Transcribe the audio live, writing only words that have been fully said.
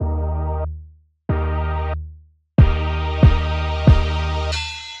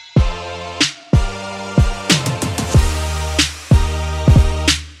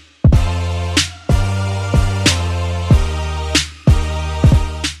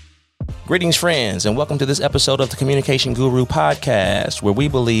Greetings, friends, and welcome to this episode of the Communication Guru podcast, where we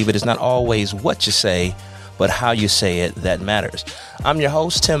believe it is not always what you say, but how you say it that matters. I'm your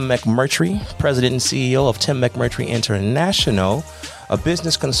host, Tim McMurtry, President and CEO of Tim McMurtry International, a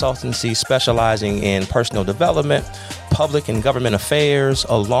business consultancy specializing in personal development, public and government affairs,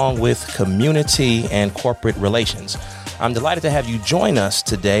 along with community and corporate relations. I'm delighted to have you join us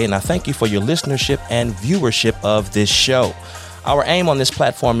today, and I thank you for your listenership and viewership of this show. Our aim on this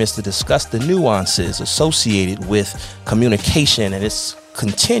platform is to discuss the nuances associated with communication and its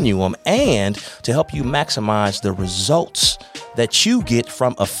continuum, and to help you maximize the results that you get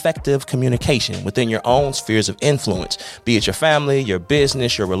from effective communication within your own spheres of influence, be it your family, your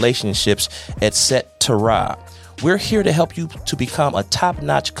business, your relationships, etc. We're here to help you to become a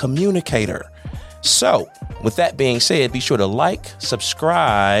top-notch communicator. So, with that being said, be sure to like,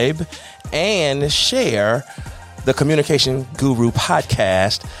 subscribe, and share the Communication Guru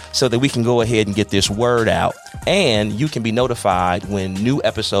podcast so that we can go ahead and get this word out, and you can be notified when new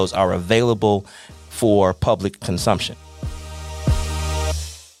episodes are available for public consumption.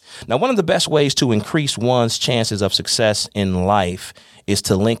 Now, one of the best ways to increase one's chances of success in life is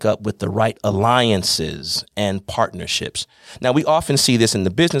to link up with the right alliances and partnerships. Now, we often see this in the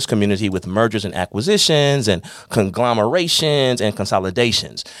business community with mergers and acquisitions and conglomerations and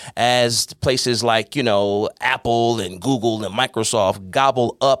consolidations, as places like, Apple and Google and Microsoft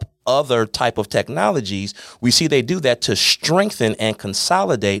gobble up other type of technologies. We see they do that to strengthen and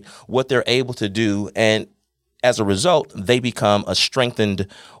consolidate what they're able to do, and as a result, they become a strengthened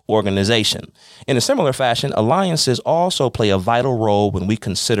organization. In a similar fashion, alliances also play a vital role when we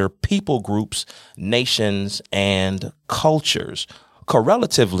consider people groups, nations, and cultures.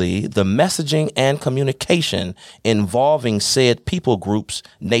 Correlatively, the messaging and communication involving said people groups,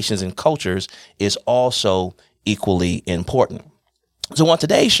 nations, and cultures is also equally important. So on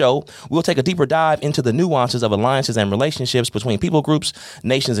today's show, we'll take a deeper dive into the nuances of alliances and relationships between people groups,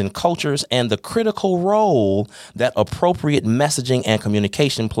 nations, and cultures, and the critical role that appropriate messaging and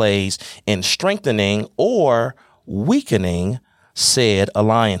communication plays in strengthening or weakening said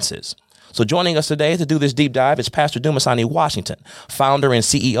alliances. So joining us today to do this deep dive is Pastor Dumasani Washington, founder and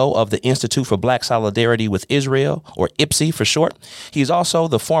CEO of the Institute for Black Solidarity with Israel, or IPSI for short. He's also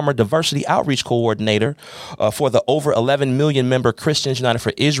the former diversity outreach coordinator for the over 11 million member Christians United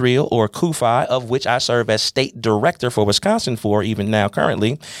for Israel, or CUFI, of which I serve as state director for Wisconsin for even now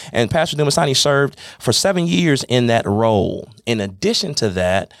currently. And Pastor Dumasani served for 7 years in that role. In addition to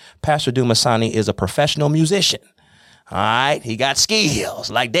that, Pastor Dumasani is a professional musician. All right, he got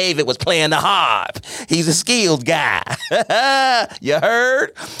skills, like David was playing the harp. He's a skilled guy. You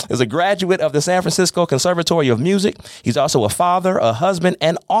heard? As a graduate of the San Francisco Conservatory of Music, he's also a father, a husband,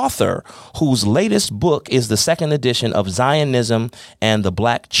 and author whose latest book is the second edition of Zionism and the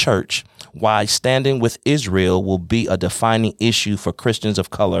Black Church: Why Standing with Israel Will Be a Defining Issue for Christians of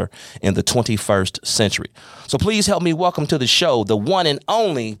Color in the 21st Century. So please help me welcome to the show the one and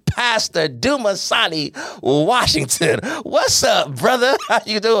only Pastor Dumasani Washington. What's up, brother? How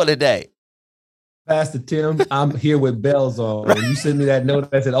you doing today? Pastor Tim, I'm here with bells on. When you sent me that note,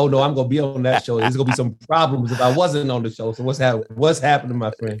 I said, oh, no, I'm going to be on that show. There's going to be some problems if I wasn't on the show. So what's happening,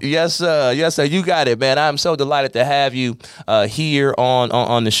 my friend? Yes, sir. Yes, sir. You got it, man. I'm so delighted to have you here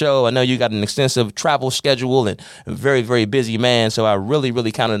on the show. I know you got an extensive travel schedule and a very, very busy man. So I really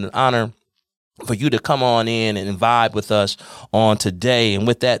count it an honor for you to come on in and vibe with us on today. And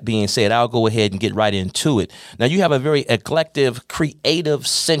with that being said, I'll go ahead and get right into it. Now, you have a very eclectic,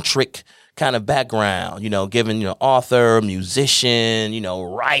 creative-centric kind of background, given, author, musician,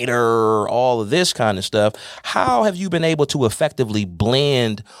 writer, all of this kind of stuff. How have you been able to effectively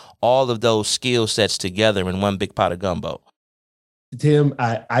blend all of those skill sets together in one big pot of gumbo? Tim,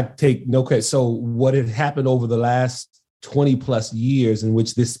 I take no credit. So what had happened over the last 20 plus years in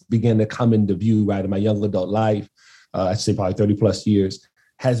which this began to come into view, right, in my young adult life, I'd say probably 30 plus years,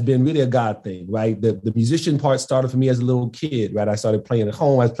 has been really a God thing, right? The musician part started for me as a little kid, right? I started playing at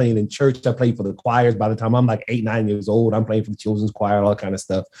home. I was playing in church. I played for the choirs. By the time I'm like 8, 9 years old, I'm playing for the children's choir, all that kind of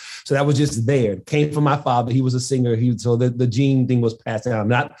stuff. So that was just there. It came from my father. He was a singer. So the gene thing was passed down.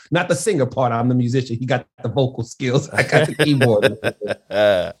 Not the singer part. I'm the musician. He got the vocal skills. I got the keyboard.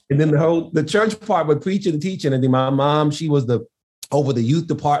 And then the church part with preaching and teaching. And then my mom, she was over the youth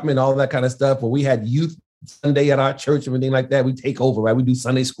department, all that kind of stuff, where we had youth Sunday at our church, everything like that. We take over, right? We do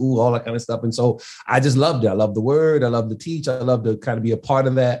Sunday school, all that kind of stuff. And so I just loved it. I love the word. I love to teach. I love to kind of be a part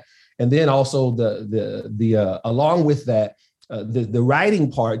of that. And then also the along with that, the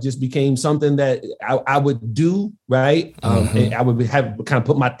writing part just became something that I would do, right? And I would have kind of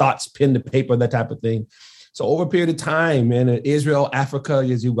put my thoughts pen to paper, that type of thing. So over a period of time, man, in Israel, Africa,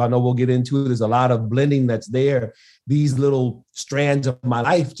 as you all know, we'll get into, there's a lot of blending that's there. These little strands of my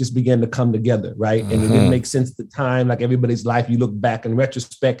life just began to come together, right? And it didn't make sense at the time. Like everybody's life, you look back in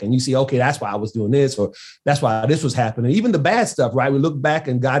retrospect and you see, okay, that's why I was doing this, or that's why this was happening. Even the bad stuff, right? We look back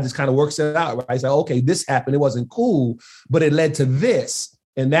and God just kind of works it out, right? It's like, okay, this happened. It wasn't cool, but it led to this.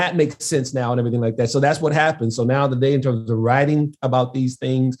 And that makes sense now and everything like that. So that's what happened. So now today, in terms of writing about these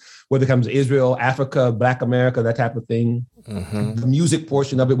things, whether it comes to Israel, Africa, Black America, that type of thing, the music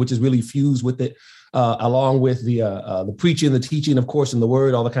portion of it, which is really fused with it, along with the preaching, the teaching, of course, and the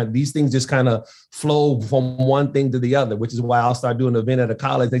word, all the kind of these things just kind of flow from one thing to the other, which is why I'll start doing an event at a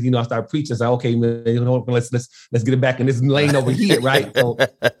college. And, I start preaching. It's like, okay, man, let's get it back in this lane over here, right? So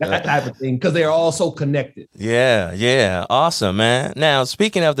that type of thing, because they're all so connected. Yeah, awesome, man. Now,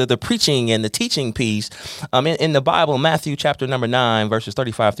 speaking of the preaching and the teaching piece, in the Bible, Matthew chapter number 9, verses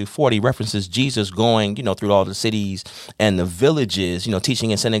 35 through 40 references Jesus going, through all the cities and the villages,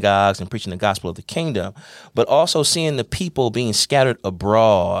 teaching in synagogues and preaching the gospel of the kingdom, but also seeing the people being scattered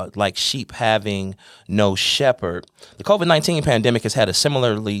abroad like sheep having no shepherd. The COVID-19 pandemic has had a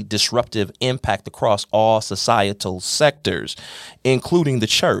similarly disruptive impact across all societal sectors, including the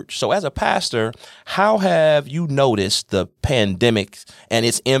church. So as a pastor, how have you noticed the pandemic and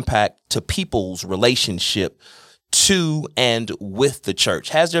its impact to people's relationship to and with the church?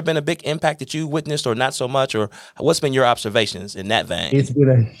 Has there been a big impact that you witnessed, or not so much, or what's been your observations in that vein? It's been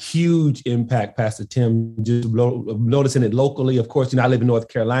a huge impact, Pastor Tim, just noticing it locally. Of course, I live in North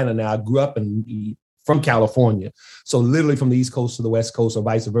Carolina now. I grew up from California. So literally from the East Coast to the West Coast or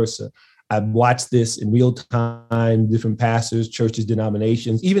vice versa. I've watched this in real time, different pastors, churches,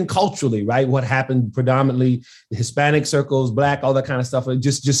 denominations, even culturally, right? What happened predominantly, the Hispanic circles, Black, all that kind of stuff,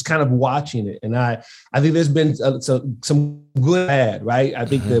 just kind of watching it. And I think there's been some good bad, right? I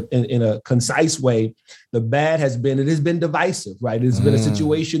think that in a concise way, the bad it has been divisive, right? It's been a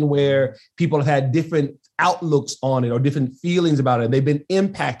situation where people have had different outlooks on it or different feelings about it. They've been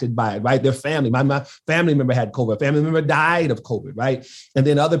impacted by it, right? Their family, my family member had COVID, a family member died of COVID, right? And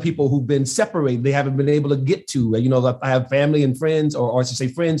then other people who've been separated, they haven't been able to get to, I have family and friends, or I should say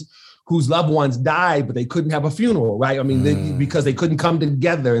friends whose loved ones died, but they couldn't have a funeral, right? I mean, because they couldn't come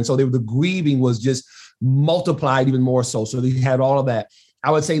together. And so the grieving was just multiplied even more so. So they had all of that.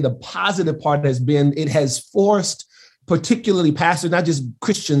 I would say the positive part has been, it has forced particularly pastors, not just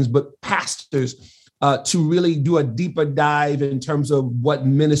Christians, but pastors, to really do a deeper dive in terms of what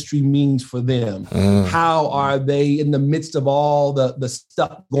ministry means for them. How are they in the midst of all the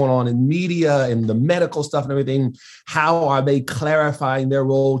stuff going on in media and the medical stuff and everything? How are they clarifying their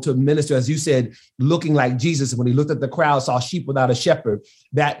role to minister? As you said, looking like Jesus, when he looked at the crowd, saw sheep without a shepherd,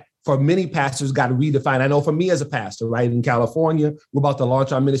 that for many pastors got redefined. I know for me as a pastor, right, in California, we're about to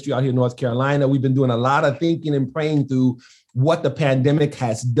launch our ministry out here in North Carolina. We've been doing a lot of thinking and praying through what the pandemic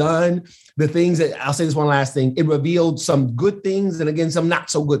has done. The things that, I'll say this one last thing, it revealed some good things and again, some not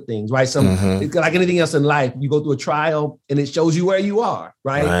so good things, right? It's like anything else in life, you go through a trial and it shows you where you are,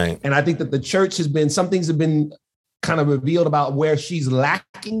 right? And I think that the church some things have been kind of revealed about where she's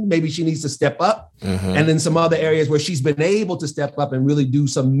lacking. Maybe she needs to step up. And then some other areas where she's been able to step up and really do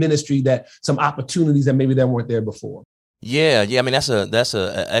some ministry, some opportunities that maybe that weren't there before. Yeah. I mean, that's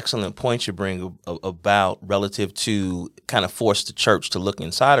a excellent point you bring about relative to kind of force the church to look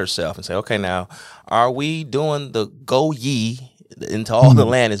inside herself and say, okay, now, are we doing the go ye into all the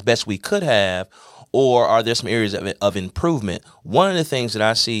land as best we could have, or are there some areas of improvement? One of the things that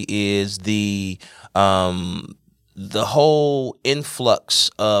I see is the whole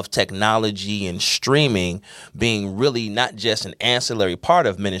influx of technology and streaming being really not just an ancillary part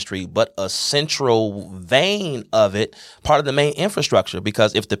of ministry, but a central vein of it, part of the main infrastructure.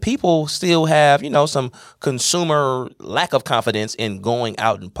 Because if the people still have, some consumer lack of confidence in going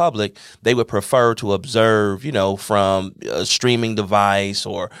out in public, they would prefer to observe, from a streaming device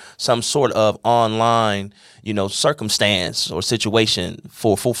or some sort of online, circumstance or situation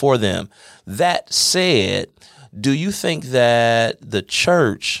for them. That said, do you think that the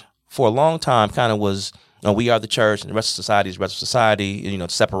church for a long time kind of was, we are the church and the rest of society is the rest of society,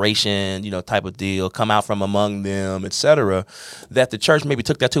 separation, type of deal, come out from among them, et cetera, that the church maybe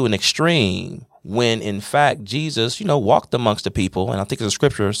took that to an extreme when in fact Jesus, walked amongst the people. And I think there's a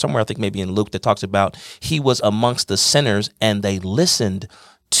scripture somewhere, I think maybe in Luke, that talks about he was amongst the sinners and they listened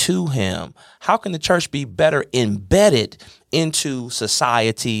to him. How can the church be better embedded into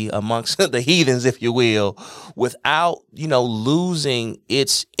society amongst the heathens, if you will, without, losing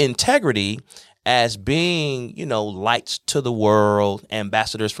its integrity as being, lights to the world,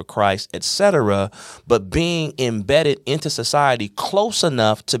 ambassadors for Christ, etc., but being embedded into society close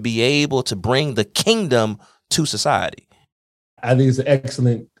enough to be able to bring the kingdom to society? I think it's an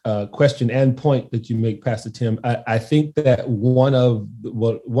excellent question and point that you make, Pastor Tim. I think that one of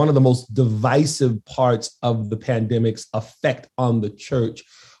the most divisive parts of the pandemic's effect on the church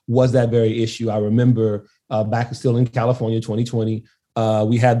was that very issue. I remember back still in California, 2020,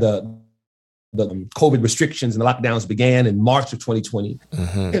 we had the COVID restrictions and the lockdowns began in March of 2020.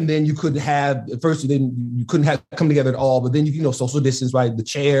 Mm-hmm. And then you couldn't have come together at all, but then social distance, right? The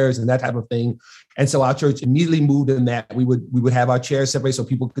chairs and that type of thing. And so our church immediately moved in that we would have our chairs separate so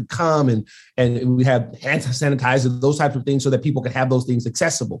people could come and we have hand sanitizer, those types of things so that people could have those things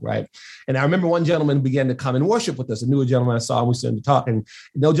accessible, right? And I remember one gentleman began to come and worship with us, a newer gentleman I saw, and we started to talk. And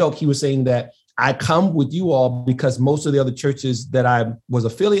no joke, he was saying that I come with you all because most of the other churches that I was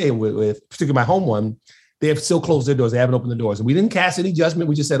affiliated with, particularly my home one, they have still closed their doors. They haven't opened the doors. And we didn't cast any judgment.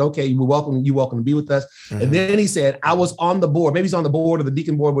 We just said, okay, you're welcome to be with us. Mm-hmm. And then he said, I was on the board. Maybe he's on the board or the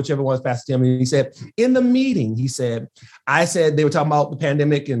deacon board, whichever one is Pastor Tim. And he said, in the meeting, I said, they were talking about the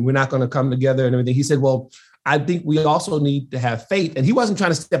pandemic and we're not going to come together and everything. He said, well, I think we also need to have faith. And he wasn't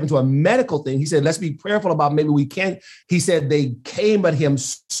trying to step into a medical thing. He said, let's be prayerful about maybe we can. He said they came at him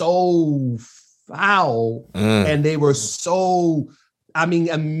so foul and they were so,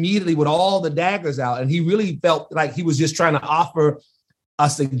 immediately with all the daggers out. And he really felt like he was just trying to offer a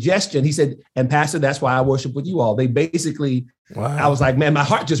suggestion. He said, and Pastor, that's why I worship with you all. They basically, wow. I was like, man, my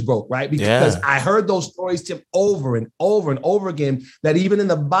heart just broke, right? Because I heard those stories, Tim, over and over and over again, that even in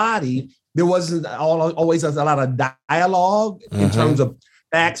the body, there wasn't always a lot of dialogue in terms of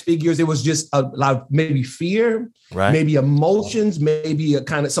facts, figures. It was just a lot of maybe fear, right? Maybe emotions, maybe a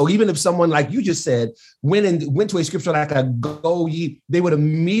kind of, so even if someone like you just said, went to a scripture like a go ye, they would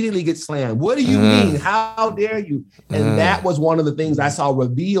immediately get slammed. What do you mean? How dare you? And that was one of the things I saw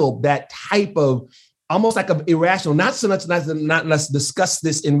revealed, that type of almost like an irrational, not so much, not let's discuss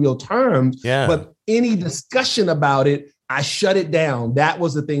this in real terms, but any discussion about it, I shut it down. That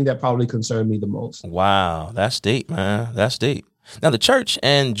was the thing that probably concerned me the most. Wow. That's deep, man. That's deep. Now, the church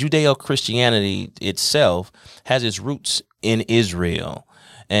and Judeo-Christianity itself has its roots in Israel.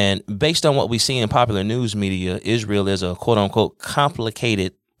 And based on what we see in popular news media, Israel is a quote unquote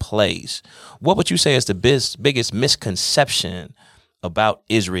complicated place. What would you say is the biggest misconception about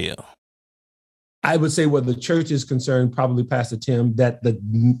Israel? I would say where the church is concerned, probably, Pastor Tim, that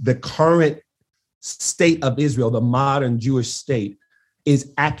the current state of Israel, the modern Jewish state,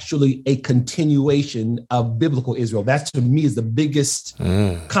 is actually a continuation of biblical Israel. That, to me, is the biggest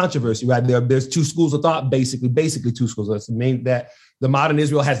controversy, right? There's two schools of thought, basically two schools. That's that the modern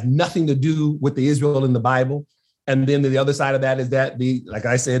Israel has nothing to do with the Israel in the Bible. And then the other side of that is that like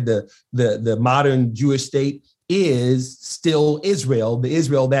I said, the modern Jewish state is still Israel, the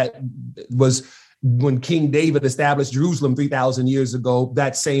Israel that was when King David established Jerusalem 3,000 years ago,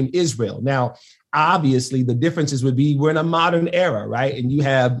 that same Israel. Now, obviously, the differences would be we're in a modern era, right? And you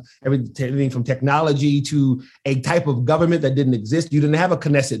have everything from technology to a type of government that didn't exist. You didn't have a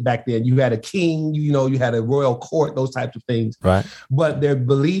Knesset back then. You had a king, you had a royal court, those types of things. Right. But their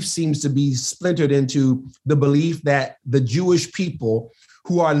belief seems to be splintered into the belief that the Jewish people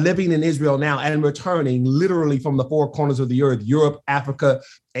who are living in Israel now and returning literally from the four corners of the earth, Europe, Africa,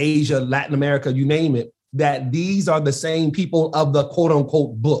 Asia, Latin America, you name it, that these are the same people of the quote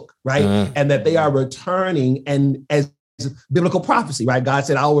unquote book, right? And that they are returning, and as biblical prophecy, right? God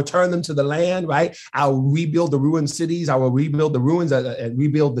said, I'll return them to the land, right? I'll rebuild the ruined cities. I will rebuild the ruins and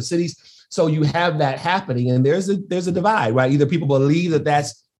rebuild the cities. So you have that happening, and there's a divide, right? Either people believe that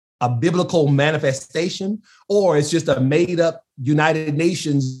that's a biblical manifestation, or it's just a made up United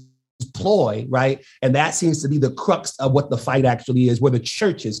Nations ploy, right? And that seems to be the crux of what the fight actually is, where the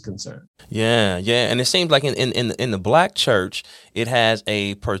church is concerned. Yeah. And it seems like in the Black church, it has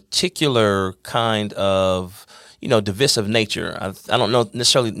a particular kind of divisive nature. I don't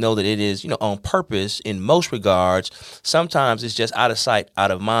necessarily know that it is, on purpose in most regards. Sometimes it's just out of sight,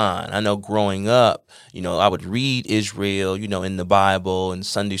 out of mind. I know growing up, I would read Israel, in the Bible and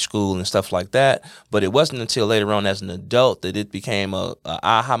Sunday school and stuff like that. But it wasn't until later on as an adult that it became a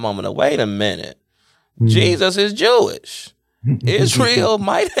aha moment of, wait a minute, Jesus is Jewish. Israel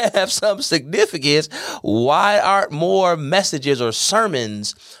might have some significance. Why aren't more messages or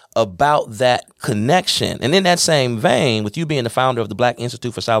sermons about that connection? And in that same vein, with you being the founder of the Black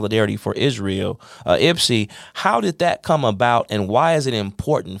Institute for Solidarity for Israel, IPSI, how did that come about, and why is it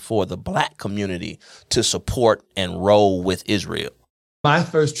important for the Black community to support and roll with Israel? My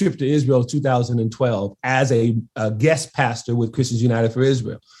first trip to Israel, 2012, as a guest pastor with Christians United for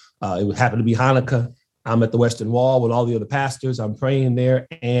Israel. It would happen to be Hanukkah. I'm at the Western Wall with all the other pastors. I'm praying there.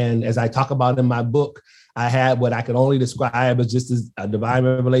 And as I talk about in my book, I had what I could only describe as just as a divine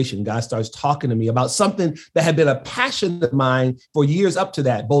revelation. God starts talking to me about something that had been a passion of mine for years up to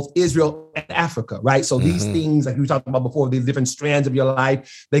that, both Israel and Africa, right? So these things, like we talked about before, these different strands of your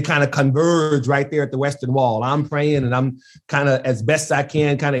life, they kind of converge right there at the Western Wall. I'm praying and I'm kind of, as best I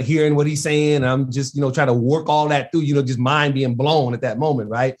can, kind of hearing what he's saying. And I'm just, trying to work all that through, just mind being blown at that moment,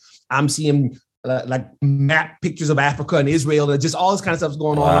 right? I'm seeing like map pictures of Africa and Israel, and just all this kind of stuff's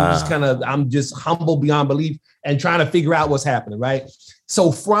going on. Wow. I'm just humble beyond belief and trying to figure out what's happening, right?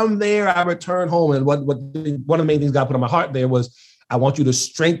 So from there, I returned home, and what one of the main things God put on my heart there was, I want you to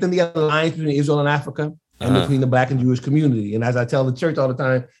strengthen the alliance between Israel and Africa and between the Black and Jewish community. And as I tell the church all the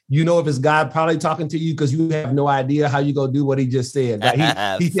time, if it's God probably talking to you because you have no idea how you go do what he just said.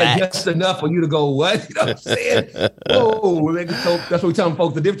 Right? He said just enough for you to go, what? You know what I'm saying? Whoa, that's what we tell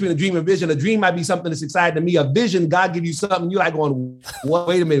folks. The difference between a dream and vision. A dream might be something that's exciting to me. A vision, God give you something, you're like going, what?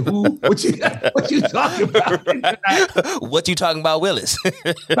 Wait a minute, who? What you talking about? What you talking about, Willis?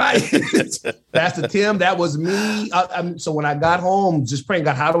 Right. Pastor Tim, that was me. So when I got home, just praying,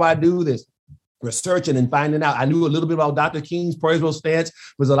 God, how do I do this? Researching and finding out. I knew a little bit about Dr. King's pro-Israel stance.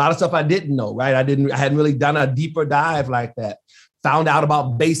 There's a lot of stuff I didn't know, right? I hadn't really done a deeper dive like that. Found out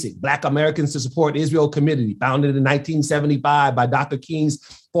about BASIC, Black Americans to Support Israel Committee, founded in 1975 by Dr.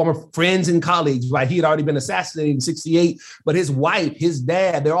 King's former friends and colleagues, right? He had already been assassinated in 1968, but his wife, his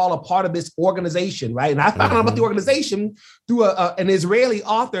dad, they're all a part of this organization, right? And I found out about the organization through an Israeli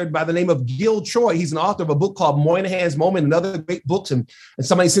author by the name of Gil Troy. He's an author of a book called Moynihan's Moment and other great books. And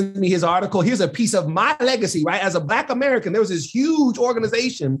somebody sent me his article. Here's a piece of my legacy, right? As a Black American, there was this huge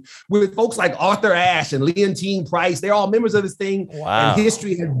organization with folks like Arthur Ashe and Leontine Price. They're all members of this thing. Wow. And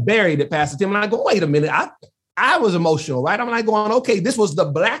history has buried it, Pastor Tim. And I go, wait a minute. I was emotional, right? I'm like going, okay, this was the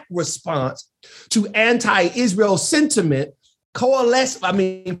Black response to anti-Israel sentiment coalesce. I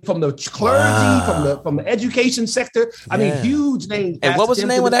mean, from the clergy, from the education sector. I mean, huge names. And what was the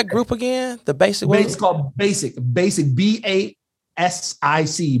name of that group again? The BASIC? It's called BASIC, BASIC,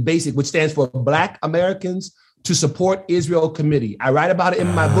 BASIC, which stands for Black Americans to Support Israel Committee. I write about it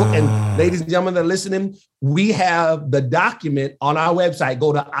in my book. And ladies and gentlemen that are listening, we have the document on our website.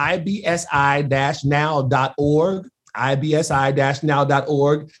 Go to ibsi-now.org,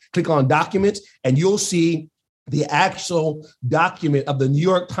 ibsi-now.org, click on documents, and you'll see the actual document of the New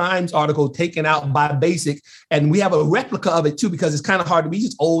York Times article taken out by BASIC. And we have a replica of it too, because it's kind of hard to be,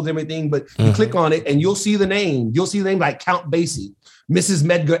 just old and everything, but you click on it and you'll see the name. You'll see the name like Count Basie, Mrs.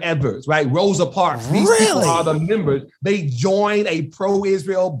 Medgar Evers, right? Rosa Parks. These people are the members. They join a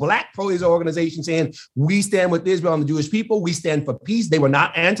pro-Israel, Black pro-Israel organization saying, we stand with Israel and the Jewish people. We stand for peace. They were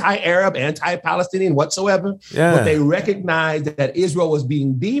not anti-Arab, anti-Palestinian whatsoever, but they recognized that Israel was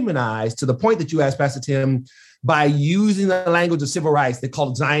being demonized to the point that you asked, Pastor Tim, by using the language of civil rights. They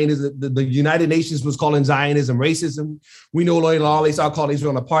called Zionism, the United Nations was calling Zionism racism. We know law, they started calling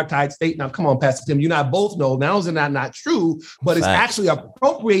Israel an apartheid state. Now, come on, Pastor Tim, you and I both know not only is that not true, but it's actually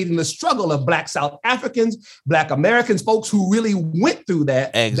appropriating the struggle of Black South Africans, Black Americans, folks who really went through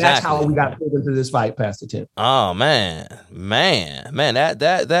that. Exactly. That's how we got pulled into this fight, Pastor Tim. Oh, man,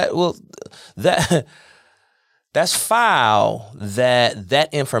 that's foul that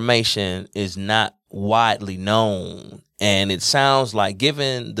information is not widely known. And it sounds like,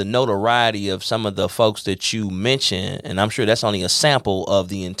 given the notoriety of some of the folks that you mentioned, and I'm sure that's only a sample of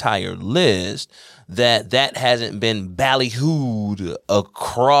the entire list, that hasn't been ballyhooed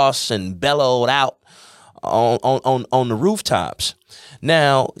across and bellowed out on the rooftops.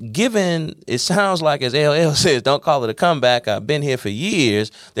 Now, given it sounds like, as LL says, don't call it a comeback. I've been here for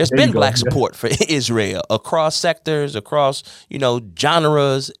years. There's been Black support for Israel across sectors, across,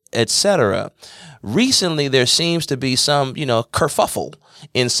 genres, etc. Recently, there seems to be some, kerfuffle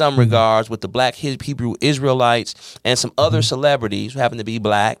in some regards with the Black Hebrew Israelites and some other celebrities who happen to be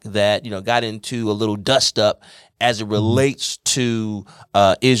Black that, got into a little dust up as it relates to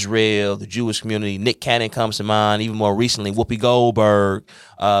Israel, the Jewish community. Nick Cannon comes to mind. Even more recently, Whoopi Goldberg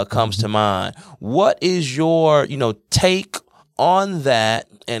comes to mind. What is your, take on that,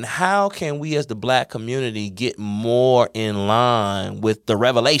 and how can we as the Black community get more in line with the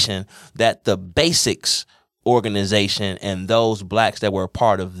revelation that the BASICs organization and those Blacks that were a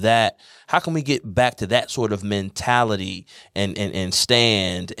part of that, how can we get back to that sort of mentality and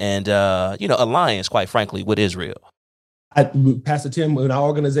stand and, alliance, quite frankly, with Israel? Pastor Tim, in our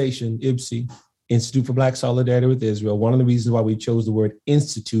organization, IBSI, Institute for Black Solidarity with Israel. One of the reasons why we chose the word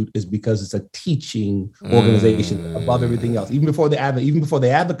institute is because it's a teaching organization above everything else. Even before the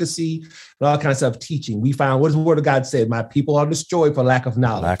advocacy and all that kind of stuff, teaching. We found, what does the word of God said? My people are destroyed for lack of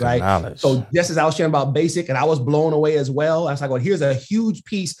knowledge, right? So just as I was sharing about basic, and I was blown away as well. I was like, well, here's a huge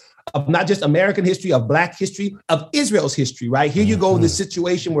piece of not just American history, of Black history, of Israel's history, right? Here you go, this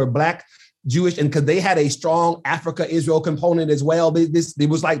situation where Black, Jewish, and because they had a strong Africa-Israel component as well. It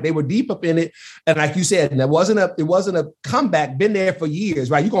was like they were deep up in it. And like you said, and it wasn't a comeback, been there for years,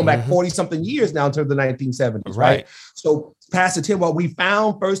 right? You're going back 40-something years now into the 1970s, right? So Pastor Tim, what we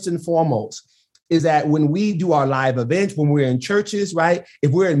found first and foremost is that when we do our live events, when we're in churches, right? If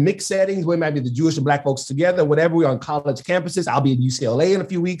we're in mixed settings, we might be the Jewish and Black folks together, whatever, we're on college campuses. I'll be at UCLA in a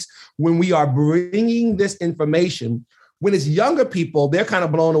few weeks. When we are bringing this information, when it's younger people, they're kind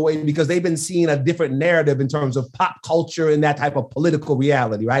of blown away because they've been seeing a different narrative in terms of pop culture and that type of political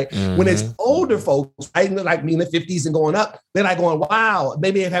reality, right? When it's older folks, right, like me in the 50s and going up, they're like going, wow,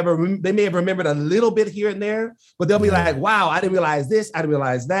 they may have remembered a little bit here and there, but they'll be like, wow, I didn't realize this, I didn't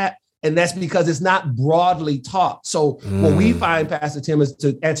realize that. And that's because it's not broadly taught. So what we find, Pastor Tim, is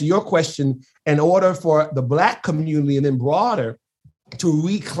to answer your question, in order for the Black community and then broader to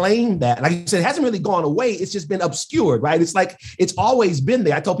reclaim that. Like you said, it hasn't really gone away. It's just been obscured, right? It's like, it's always been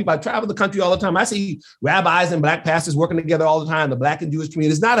there. I tell people I travel the country all the time. I see rabbis and Black pastors working together all the time, the Black and Jewish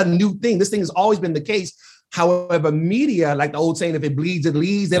community. It's not a new thing. This thing has always been the case. However, media, like the old saying, if it bleeds, it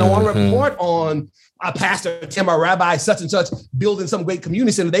leads. They don't want to report on a pastor, Tim, or rabbi, such and such, building some great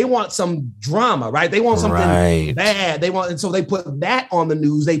community center. They want some drama, right? They want something bad. And so they put that on the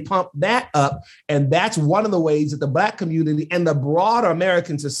news. They pump that up. And that's one of the ways that the Black community and the broader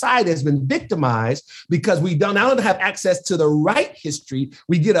American society has been victimized, because we don't not only have access to the right history,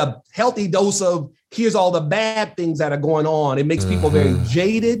 we get a healthy dose of, here's all the bad things that are going on. It makes people very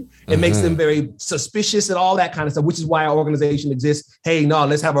jaded. It makes them very suspicious and all that kind of stuff, which is why our organization exists. Hey, no,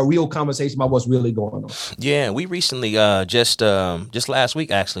 let's have a real conversation about what's really going on. Yeah, we recently, just last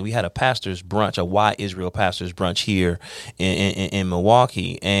week, actually, we had a pastor's brunch, a Why Israel pastor's brunch here in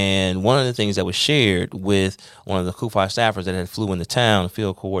Milwaukee. And one of the things that was shared with one of the Kufi staffers that had flew into town,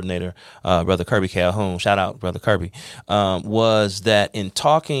 field coordinator, Brother Kirby Calhoun, shout out Brother Kirby, was that in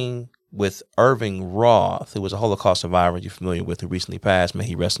talking with Irving Roth, who was a Holocaust survivor you're familiar with, who recently passed, may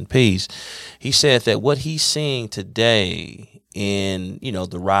he rest in peace. He said that what he's seeing today in,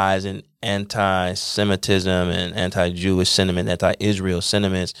 the rise in anti-Semitism and anti-Jewish sentiment, anti-Israel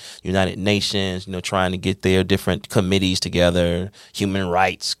sentiments, United Nations, trying to get their different committees together, human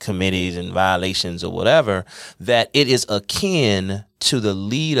rights committees and violations or whatever, that it is akin to the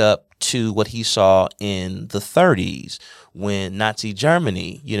lead up to what he saw in the 30s when Nazi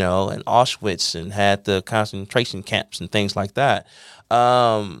Germany, and Auschwitz, and had the concentration camps and things like that.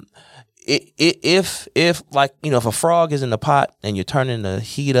 If a frog is in the pot and you're turning the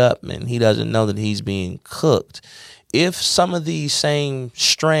heat up and he doesn't know that he's being cooked, if some of these same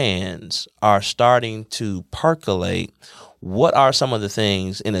strands are starting to percolate, what are some of the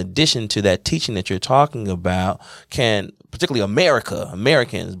things, in addition to that teaching that you're talking about, can particularly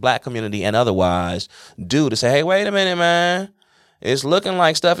Americans, Black community and otherwise, do to say, hey, wait a minute, man, it's looking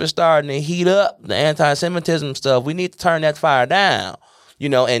like stuff is starting to heat up, the anti-Semitism stuff. We need to turn that fire down,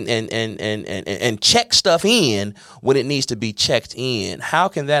 and check stuff in when it needs to be checked in. How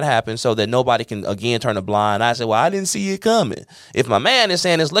can that happen so that nobody can, again, turn a blind eye and say, well, I didn't see it coming? If my man is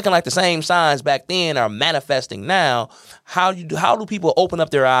saying it's looking like the same signs back then are manifesting now, how do people open up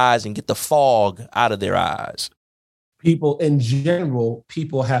their eyes and get the fog out of their eyes? People in general,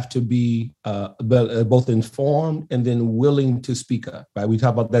 have to be both informed and then willing to speak up, right? We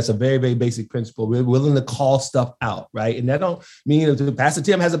talk about that's a very, very basic principle. We're willing to call stuff out, right? And that don't mean if Pastor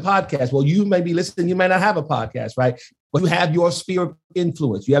Tim has a podcast. Well, you may be listening, you may not have a podcast, right? But you have your sphere of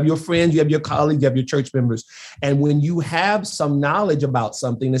influence. You have your friends, you have your colleagues, you have your church members. And when you have some knowledge about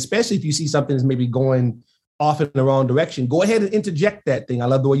something, especially if you see something that's maybe going off in the wrong direction, go ahead and interject that thing. I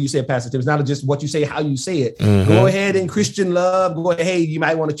love the way you say it, Pastor Tim. It's not just what you say, how you say it. Go ahead and Christian love. Go ahead. Hey, you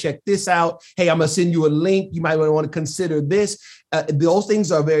might want to check this out. Hey, I'm going to send you a link. You might want to consider this. Those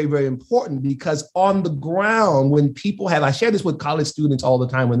things are very, very important, because on the ground, when people I share this with college students all the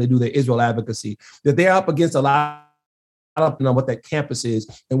time when they do their Israel advocacy, that they're up against a lot up on what that campus is.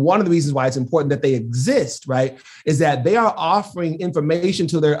 And one of the reasons why it's important that they exist, right, is that they are offering information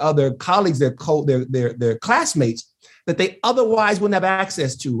to their other colleagues, their classmates, that they otherwise wouldn't have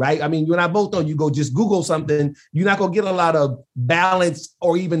access to, right? I mean, you and I both know, you go just Google something, you're not going to get a lot of balanced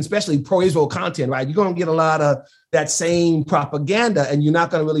or even especially pro-Israel content, right? You're going to get a lot of that same propaganda, and you're not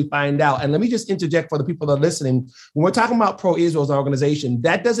going to really find out. And let me just interject for the people that are listening. When we're talking about pro-Israel as an organization,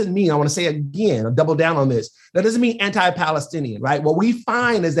 that doesn't mean, I want to say again, I'll double down on this, that doesn't mean anti-Palestinian, right? What we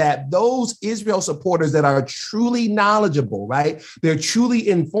find is that those Israel supporters that are truly knowledgeable, right, they're truly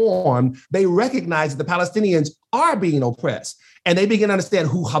informed, they recognize that the Palestinians are being oppressed. And they begin to understand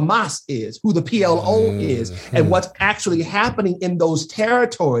who Hamas is, who the PLO is, and what's actually happening in those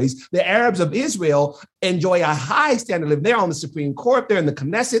territories. The Arabs of Israel enjoy a high standard of living. They're on the Supreme Court, they're in the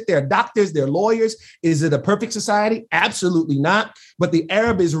Knesset, they're doctors, they're lawyers. Is it a perfect society? Absolutely not. But the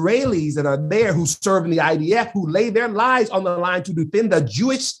Arab Israelis that are there who serve in the IDF, who lay their lives on the line to defend the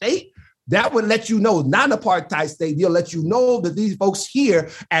Jewish state, that would let you know, not an apartheid state, they'll let you know that these folks here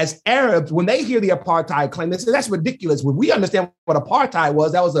as Arabs, when they hear the apartheid claim, they say, that's ridiculous. When we understand what apartheid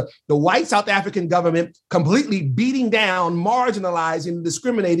was, that was the white South African government completely beating down, marginalizing,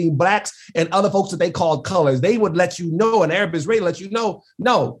 discriminating blacks and other folks that they called colors. They would let you know, an Arab Israeli let you know,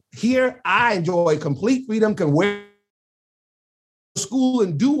 no, here I enjoy complete freedom, can wear school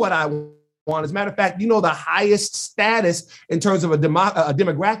and do what I want. As a matter of fact, the highest status in terms of a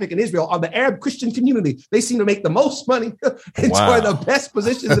demographic in Israel are the Arab Christian community. They seem to make the most money, enjoy the best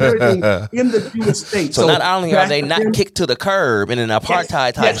positions and everything in the Jewish state. So not only are they not kicked to the curb in an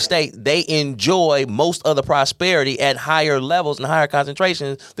apartheid type state, they enjoy most of the prosperity at higher levels and higher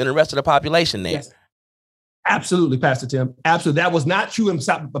concentrations than the rest of the population there. Yes. Absolutely, Pastor Tim. Absolutely. That was not true in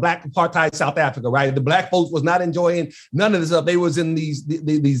Black apartheid South Africa, right? The Black folks was not enjoying none of this stuff. They was in these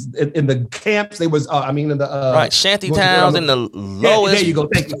in the camps. They was, in the right, shanty towns in the lowest there you go.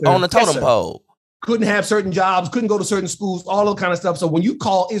 Thank you, sir. On the totem pole. Couldn't have certain jobs, couldn't go to certain schools, all that kind of stuff. So when you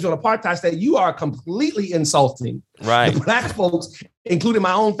call Israel apartheid state, you are completely insulting the Black folks, including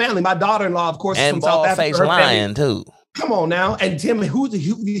my own family. My daughter-in-law, of course, and is from South Africa. And bald-faced lion, too. Come on now. And Tim,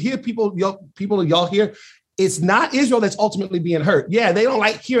 you hear people, y'all hear, it's not Israel that's ultimately being hurt. Yeah, they don't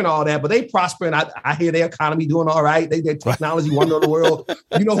like hearing all that, but they prosper, and I hear their economy doing all right. Their technology wonder of the world.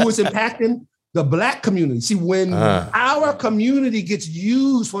 You know who it's impacting? The Black community. See, when our community gets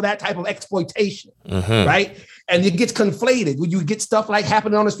used for that type of exploitation, right? And it gets conflated. When you get stuff like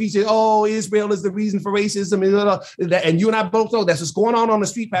happening on the street, say, oh, Israel is the reason for racism. And you and I both know that's what's going on the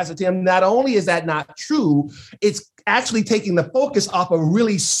street, Pastor Tim. Not only is that not true, it's actually taking the focus off of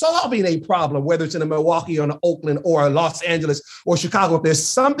really solving a problem, whether it's in Milwaukee or in Oakland or Los Angeles or Chicago. If there's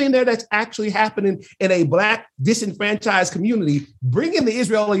something there that's actually happening in a Black disenfranchised community, bringing the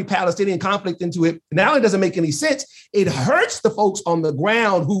Israeli-Palestinian conflict into it not only doesn't make any sense, it hurts the folks on the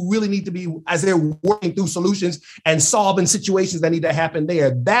ground who really need to be, as they're working through solutions and solving situations that need to happen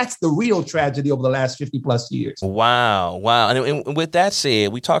there. That's the real tragedy over the last 50 plus years. Wow. And with that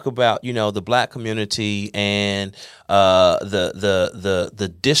said, we talk about, the Black community and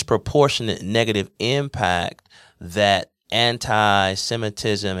the disproportionate negative impact that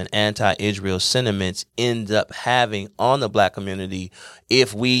anti-Semitism and anti-Israel sentiments end up having on the Black community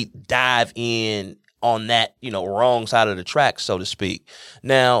if we dive in on that, wrong side of the track, so to speak.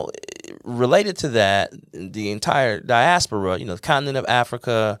 Now, related to that, the entire diaspora, the continent of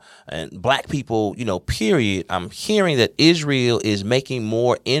Africa and Black people, period, I'm hearing that Israel is making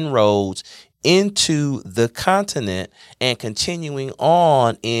more inroads into the continent and continuing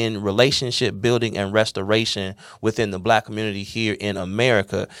on in relationship building and restoration within the Black community here in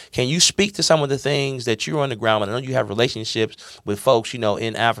America. Can you speak to some of the things that you're on the ground? I know you have relationships with folks,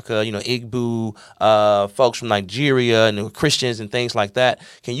 in Africa, Igbo, folks from Nigeria and Christians and things like that.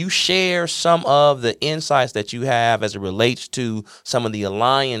 Can you share some of the insights that you have as it relates to some of the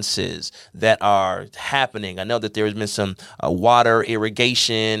alliances that are happening? I know that there has been some water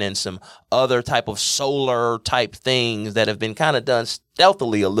irrigation and some other type of solar type things that have been kind of done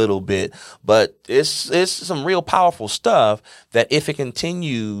stealthily a little bit, but it's some real powerful stuff that if it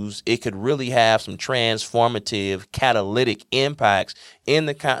continues, it could really have some transformative catalytic impacts in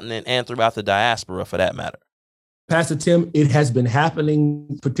the continent and throughout the diaspora for that matter. Pastor Tim, it has been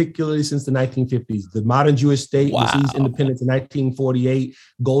happening particularly since the 1950s. The modern Jewish state receives independence in 1948.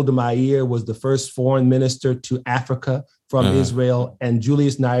 Golda Meir was the first foreign minister to Africa from Israel. And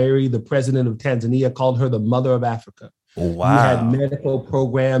Julius Nyerere, the president of Tanzania, called her the mother of Africa. Wow. You had medical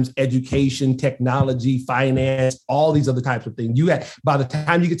programs, education, technology, finance, all these other types of things. By the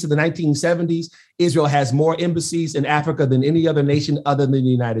time you get to the 1970s, Israel has more embassies in Africa than any other nation other than the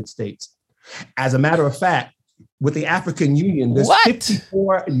United States. As a matter of fact, with the African Union, there's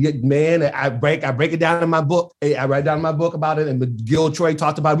 54, man, I break it down in my book. I write down in my book about it, and Gil Troy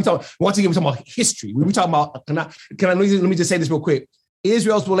talked about it. Once again, we're talking about history. We're talking about, let me just say this real quick.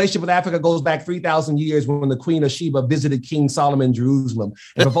 Israel's relationship with Africa goes back 3,000 years when the Queen of Sheba visited King Solomon in Jerusalem.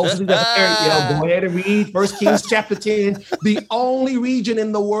 And for folks who doesn't go ahead and read 1 Kings chapter 10. The only region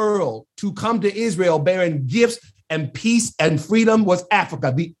in the world to come to Israel bearing gifts and peace and freedom was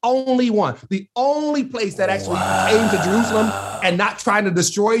Africa. The only one, the only place that actually came to Jerusalem and not trying to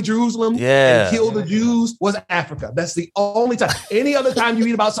destroy Jerusalem and kill the Jews was Africa. That's the only time. Any other time you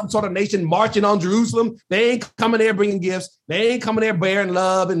read about some sort of nation marching on Jerusalem, they ain't coming there bringing gifts. They ain't coming there bearing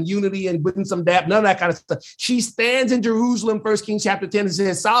love and unity and putting some dap, none of that kind of stuff. She stands in Jerusalem, 1 Kings chapter 10, and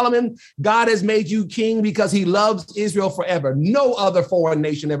says, Solomon, God has made you king because he loves Israel forever. No other foreign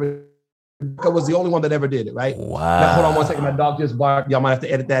nation ever was the only one that ever did it, right? Wow. Now, hold on one second. My dog just barked. Y'all might have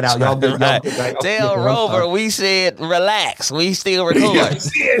to edit that out. Y'all good. Right. Y'all good, right? Tell Rover, we said relax. We still record.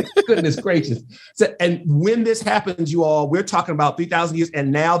 Goodness gracious. So, and when this happens, you all, we're talking about 3,000 years,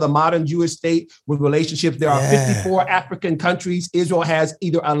 and now the modern Jewish state with relationships. There are 54 African countries. Israel has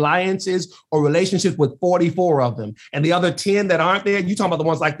either alliances or relationships with 44 of them. And the other 10 that aren't there, you talking about the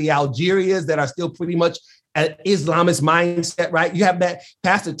ones like the Algerias that are still pretty much an Islamist mindset, right? You have that.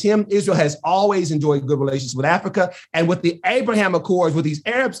 Pastor Tim, Israel has always enjoyed good relations with Africa. And with the Abraham Accords with these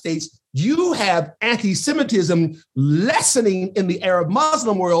Arab states, you have anti-Semitism lessening in the Arab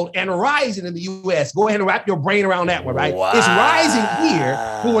Muslim world and rising in the U.S. Go ahead and wrap your brain around that one, right? Wow. It's rising here,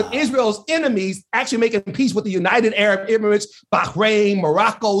 but with Israel's enemies actually making peace with the United Arab Emirates, Bahrain,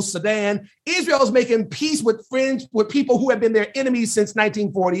 Morocco, Sudan. Israel's making peace with friends, with people who have been their enemies since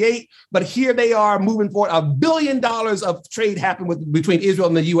 1948. But here they are moving forward. $1 billion of trade happened between Israel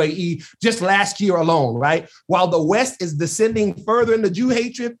and the UAE just last year alone, right? While the West is descending further into Jew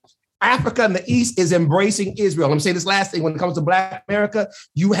hatred, Africa and the East is embracing Israel. Let me say this last thing. When it comes to Black America,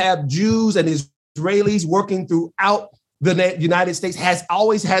 you have Jews and Israelis working throughout the United States,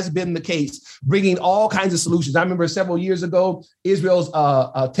 always has been the case, bringing all kinds of solutions. I remember several years ago, Israel's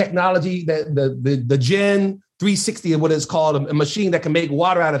technology, the Gen 360, what it's called, a machine that can make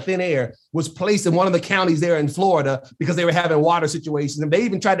water out of thin air, was placed in one of the counties there in Florida because they were having water situations. And they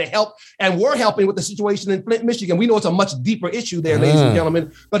even tried to help and were helping with the situation in Flint, Michigan. We know it's a much deeper issue there, ladies and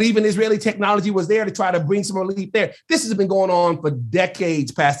gentlemen, but even Israeli technology was there to try to bring some relief there. This has been going on for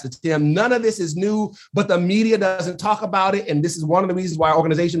decades, Pastor Tim. None of this is new, but the media doesn't talk about it. And this is one of the reasons why our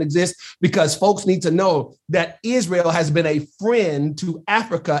organization exists, because folks need to know that Israel has been a friend to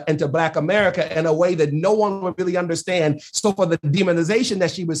Africa and to Black America in a way that no one would really understand. So for the demonization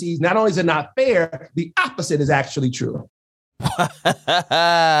that she receives, not only is it not fair, the opposite is actually true. How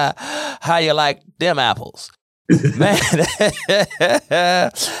you like them apples? Man.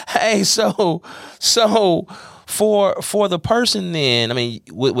 Hey, so for the person then, I mean,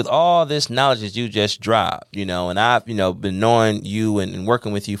 with all this knowledge that you just dropped, and I've, been knowing you and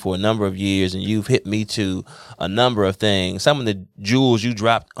working with you for a number of years, and you've hit me to a number of things. Some of the jewels you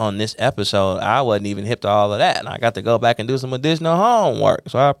dropped on this episode, I wasn't even hip to all of that. And I got to go back and do some additional homework.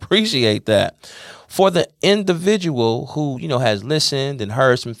 So I appreciate that. For the individual who, has listened and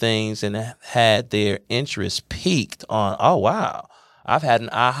heard some things and had their interest piqued on, oh, wow, I've had an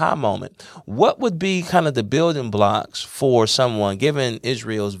aha moment. What would be kind of the building blocks for someone, given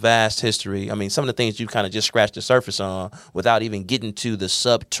Israel's vast history? I mean, some of the things you kind of just scratched the surface on without even getting to the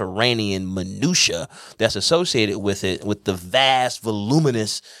subterranean minutia that's associated with it, with the vast,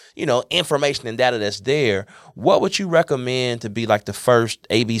 voluminous, information and data that's there. What would you recommend to be like the first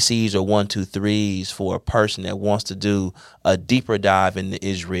ABCs or 1, 2, 3s for a person that wants to do a deeper dive into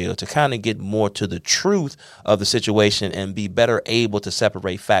Israel to kind of get more to the truth of the situation and be better able to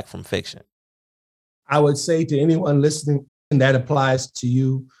separate fact from fiction? I would say to anyone listening, and that applies to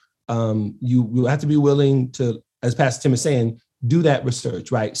you, you have to be willing to, as Pastor Tim is saying, do that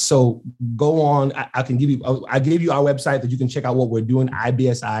research, right? So go on. I gave you our website that you can check out what we're doing,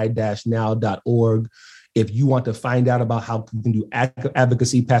 ibsi-now.org. If you want to find out about how you can do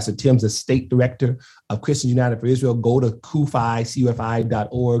advocacy, Pastor Tim's the state director of Christians United for Israel. Go to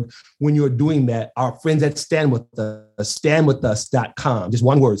cufi.org. When you're doing that, our friends at Stand With Us, standwithus.com, just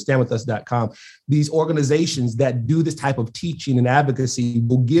one word, standwithus.com. These organizations that do this type of teaching and advocacy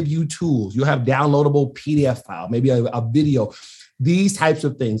will give you tools. You'll have downloadable PDF file, maybe a video, these types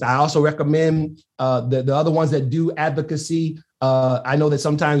of things. I also recommend the other ones that do advocacy. I know that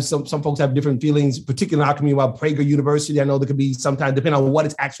sometimes some folks have different feelings, particularly in our community about Prager University. I know there could be sometimes, depending on what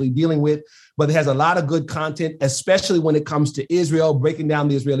it's actually dealing with, but it has a lot of good content, especially when it comes to Israel, breaking down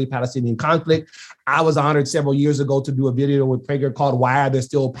the Israeli-Palestinian conflict. I was honored several years ago to do a video with Prager called "Why Are There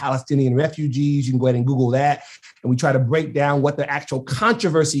Still Palestinian Refugees?" You can go ahead and Google that. And we try to break down what the actual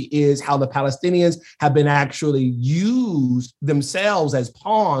controversy is, how the Palestinians have been actually used themselves as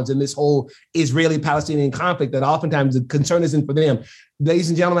pawns in this whole Israeli-Palestinian conflict, that oftentimes the concern isn't for them. ladies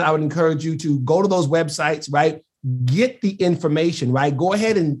and gentlemen, I would encourage you to go to those websites, right? Get the information, right? Go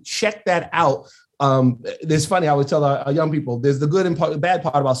ahead and check that out. It's funny, I always tell our young people, there's the good and bad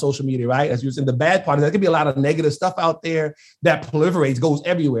part about social media, right? As you said, the bad part is there could be a lot of negative stuff out there that proliferates, goes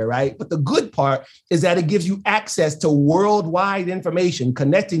everywhere, right? But the good part is that it gives you access to worldwide information,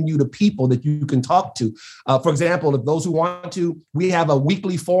 connecting you to people that you can talk to. For example, if those who want to, we have a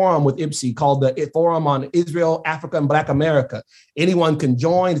weekly forum with IPSI called the Forum on Israel, Africa, and Black America. Anyone can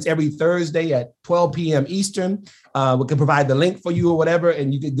join. It's every Thursday at 12 p.m. Eastern. We can provide the link for you or whatever,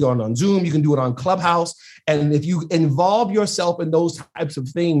 and you can do it on Zoom. You can do it on Clubhouse. And if you involve yourself in those types of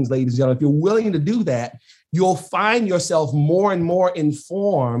things, ladies and gentlemen, if you're willing to do that, you'll find yourself more and more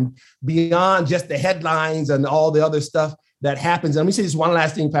informed beyond just the headlines and all the other stuff that happens. And let me say this one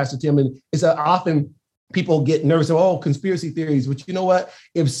last thing, Pastor Tim, and it's often people get nervous, oh, conspiracy theories. But you know what?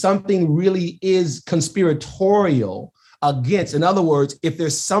 If something really is conspiratorial against, in other words, if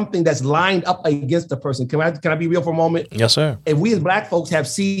there's something that's lined up against a person, can I be real for a moment? Yes, sir. If we as Black folks have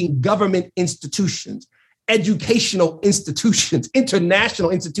seen government institutions, educational institutions,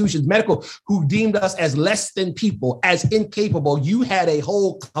 international institutions, medical, who deemed us as less than people, as incapable, you had a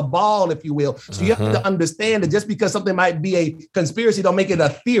whole cabal, if you will. So you have to understand that just because something might be a conspiracy, don't make it a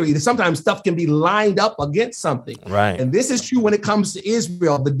theory. That sometimes stuff can be lined up against something. Right. And this is true when it comes to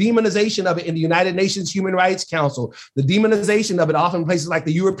Israel, the demonization of it in the United Nations Human Rights Council, the demonization of it often in places like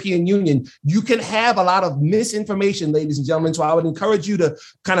the European Union. You can have a lot of misinformation, ladies and gentlemen. So I would encourage you to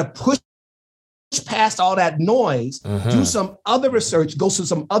kind of push past all that noise, do some other research, go to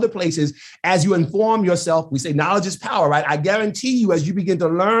some other places as you inform yourself. We say knowledge is power, right? I guarantee you, as you begin to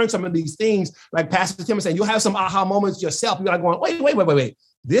learn some of these things, like Pastor Tim was saying, you'll have some aha moments yourself. You're like going, wait.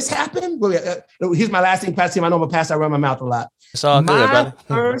 This happened? Here's my last thing, Pastor Tim. I know I'm a pastor, I run my mouth a lot. It's all good,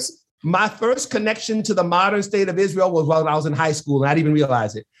 brother. My first connection to the modern state of Israel was while I was in high school, and I didn't even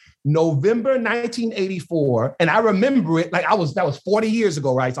realize it. November 1984, and I remember it like that was 40 years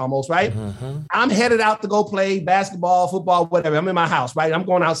ago, right? Almost, right? I'm headed out to go play basketball, football, whatever. I'm in my house, right? I'm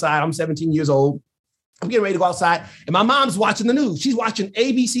going outside. I'm 17 years old. I'm getting ready to go outside, and my mom's watching the news. She's watching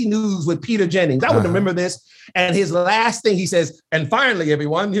ABC News with Peter Jennings. I would remember this. And his last thing he says, and finally,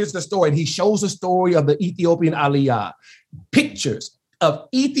 everyone, here's the story. And he shows the story of the Ethiopian Aliyah. Pictures of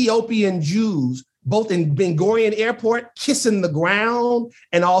Ethiopian Jews both in Ben Gurion Airport, kissing the ground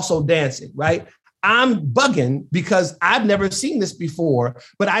and also dancing, right? I'm bugging because I've never seen this before,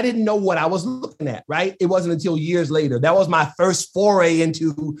 but I didn't know what I was looking at, right? It wasn't until years later. That was my first foray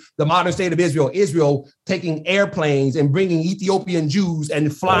into the modern state of Israel taking airplanes and bringing Ethiopian Jews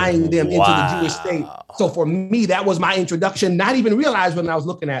and flying them into the Jewish state. So for me, that was my introduction, not even realize what I was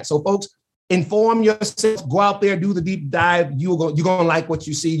looking at. So folks, inform yourself, go out there, do the deep dive. You're going to like what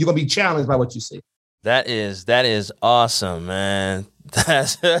you see. You're going to be challenged by what you see. That is awesome, man.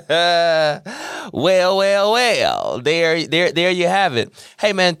 That's well. There you have it.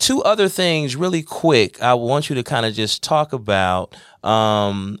 Hey, man, two other things really quick. I want you to kind of just talk about.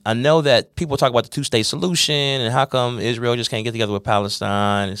 I know that people talk about the two-state solution and how come Israel just can't get together with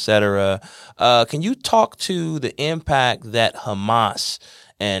Palestine, et cetera. Can you talk to the impact that Hamas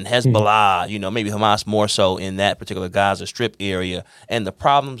and Hezbollah, maybe Hamas more so in that particular Gaza Strip area, and the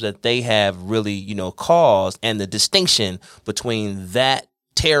problems that they have really, caused, and the distinction between that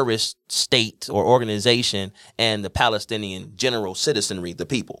terrorist state or organization and the Palestinian general citizenry, the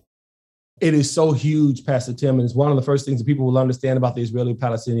people? It is so huge, Pastor Tim, and it's one of the first things that people will understand about the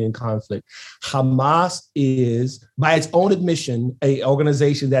Israeli-Palestinian conflict. Hamas is, by its own admission, an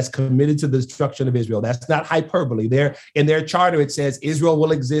organization that's committed to the destruction of Israel. That's not hyperbole. In their charter, it says Israel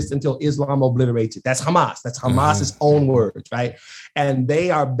will exist until Islam obliterates it. That's Hamas. That's Hamas's own words, right? And they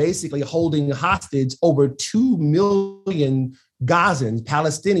are basically holding hostage over 2 million Gazans,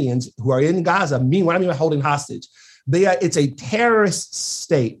 Palestinians who are in Gaza. What I mean by holding hostage? It's a terrorist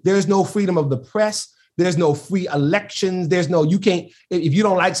state. There's no freedom of the press. There's no free elections. You can't, if you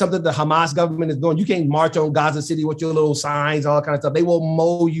don't like something the Hamas government is doing, you can't march on Gaza City with your little signs, all that kind of stuff. They will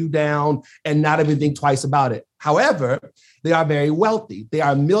mow you down and not even think twice about it. However, they are very wealthy. They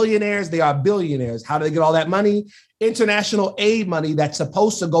are millionaires. They are billionaires. How do they get all that money? International aid money that's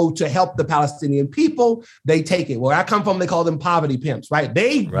supposed to go to help the Palestinian people. They take it. Where I come from, they call them poverty pimps, right?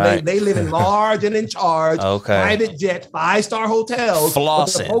 They live in large and in charge, private jets, 5-star hotels.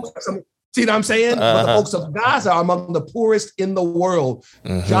 Flossing. See what I'm saying? But the folks of Gaza are among the poorest in the world.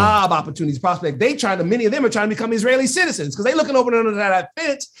 Job opportunities, prospect. Many of them are trying to become Israeli citizens because they're looking over under that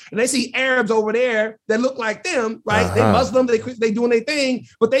fence and they see Arabs over there that look like them, right? They Muslim, they doing their thing,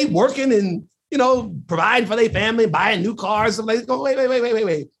 but they working and providing for their family, buying new cars. So they go,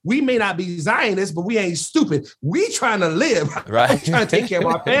 wait. We may not be Zionists, but we ain't stupid. We trying to live. Right. We're trying to take care of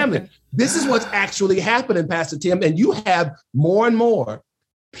our family. This is what's actually happening, Pastor Tim. And you have more and more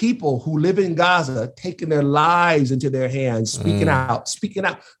people who live in Gaza taking their lives into their hands, speaking out.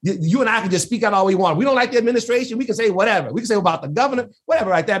 You and I can just speak out all we want. We don't like the administration. We can say whatever. We can say about the governor,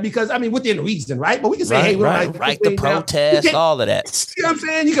 whatever like that, because within reason, right? But we can say, hey, we don't like the protest, all of that. You know what I'm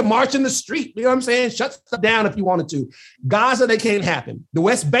saying? You can march in the street. You know what I'm saying? Shut stuff down if you wanted to. Gaza, that can't happen. The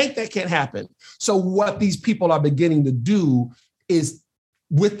West Bank, that can't happen. So what these people are beginning to do is,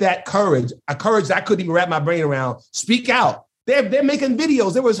 with that courage, a courage that I couldn't even wrap my brain around, speak out. They're making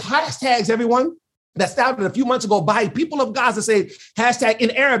videos. There was hashtags, everyone, that started a few months ago by people of Gaza say, hashtag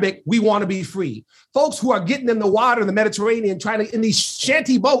in Arabic, we want to be free. Folks who are getting in the water in the Mediterranean, in these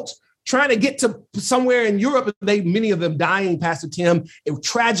shanty boats, trying to get to somewhere in Europe. Many of them dying, Pastor Tim,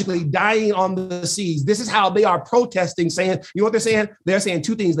 tragically dying on the seas. This is how they are protesting, saying, you know what they're saying? They're saying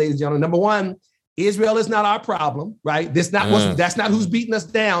two things, ladies and gentlemen. Number one, Israel is not our problem, right? That's not who's beating us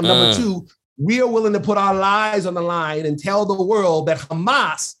down. Number two, we are willing to put our lives on the line and tell the world that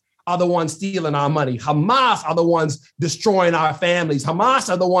Hamas are the ones stealing our money. Hamas are the ones destroying our families. Hamas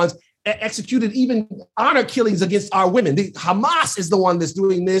are the ones executed even honor killings against our women. Hamas is the one that's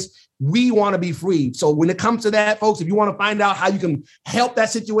doing this. We want to be free. So when it comes to that, folks, if you want to find out how you can help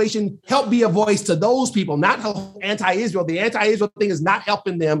that situation, help be a voice to those people, not anti-Israel. The anti-Israel thing is not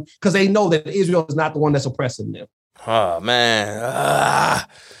helping them because they know that Israel is not the one that's oppressing them. Oh, man.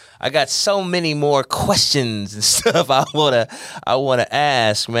 I got so many more questions and stuff I wanna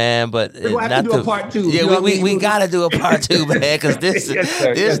ask, man. But we'll have to do a part two. Yeah, we gotta do a part two, man, because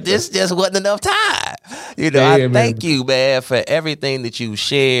this just wasn't enough time. I thank you, man, for everything that you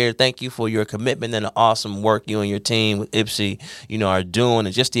shared. Thank you for your commitment and the awesome work you and your team with IPSI, are doing,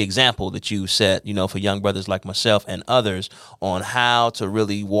 and just the example that you set, for young brothers like myself and others on how to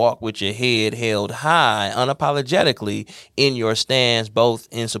really walk with your head held high, unapologetically in your stance, both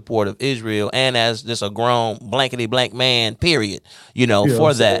in support of Israel and as just a grown blankety blank man, period,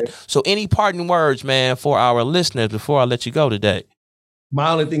 for that. So any parting words, man, for our listeners before I let you go today? My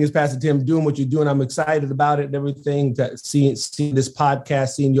only thing is, Pastor Tim, doing what you're doing. I'm excited about it and everything, seeing this podcast,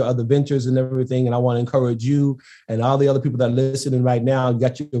 seeing your other ventures and everything. And I want to encourage you and all the other people that are listening right now. You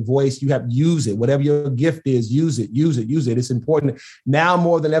got your voice. You have to use it. Whatever your gift is, use it. It's important now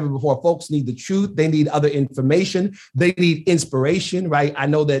more than ever before. Folks need the truth. They need other information. They need inspiration, right? I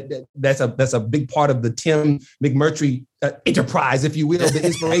know that's a big part of the Tim McMurtry enterprise, if you will, the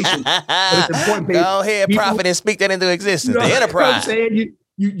inspiration. But it's important. Go ahead, prophet, and speak that into existence. The enterprise. You know what I'm saying?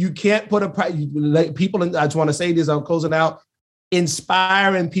 You can't put people. I just want to say this. I'm closing out.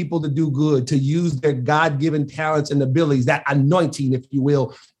 Inspiring people to do good, to use their God-given talents and abilities, that anointing, if you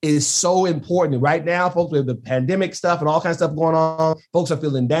will, is so important. Right now, folks, we have the pandemic stuff and all kinds of stuff going on. Folks are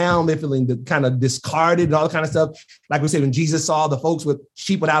feeling down. They're feeling kind of discarded and all that kind of stuff. Like we said, when Jesus saw the folks with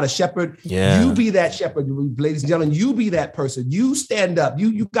sheep without a shepherd, you be that shepherd, ladies and gentlemen. You be that person. You stand up.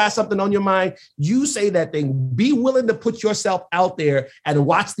 You got something on your mind. You say that thing. Be willing to put yourself out there and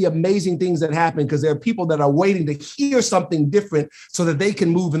watch the amazing things that happen, because there are people that are waiting to hear something different so that they can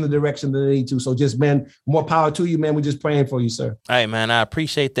move in the direction that they need to. So just, man, more power to you, man. We're just praying for you, sir. All right, man. I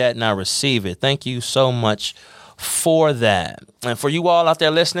appreciate that and I receive it. Thank you so much for that. And for you all out there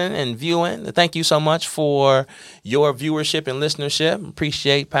listening and viewing, thank you so much for your viewership and listenership.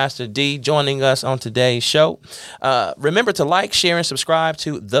 Appreciate Pastor D joining us on today's show. Remember to like, share, and subscribe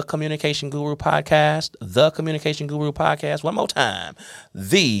to The Communication Guru Podcast. The Communication Guru Podcast. One more time.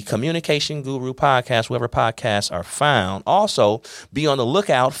 The Communication Guru Podcast, wherever podcasts are found. Also, be on the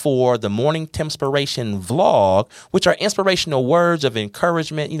lookout for the Morning Timspiration vlog, which are inspirational words of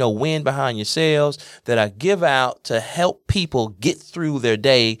encouragement, wind behind your sails that I give out to help people get through their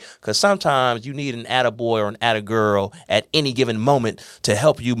day, because sometimes you need an attaboy or an attagirl at any given moment to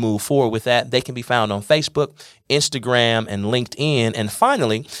help you move forward with that. They can be found on Facebook, Instagram, and LinkedIn. And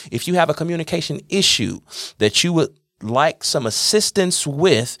finally, if you have a communication issue that you would like some assistance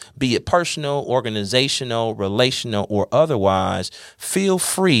with, be it personal, organizational, relational, or otherwise, feel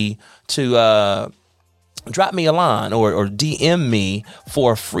free to drop me a line or DM me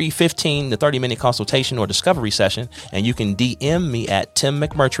for a free 15 to 30 minute consultation or discovery session. And you can DM me at Tim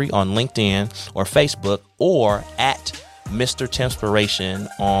McMurtry on LinkedIn or Facebook, or at Mr. Timspiration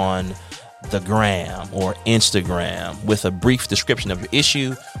on the gram or Instagram with a brief description of your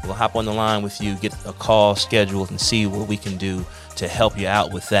issue. We'll hop on the line with you, get a call scheduled, and see what we can do to help you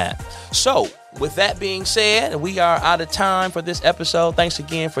out with that. So with that being said, we are out of time for this episode. Thanks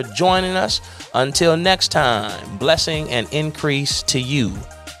again for joining us. Until next time, blessing and increase to you.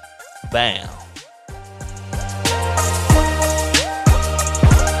 Bam.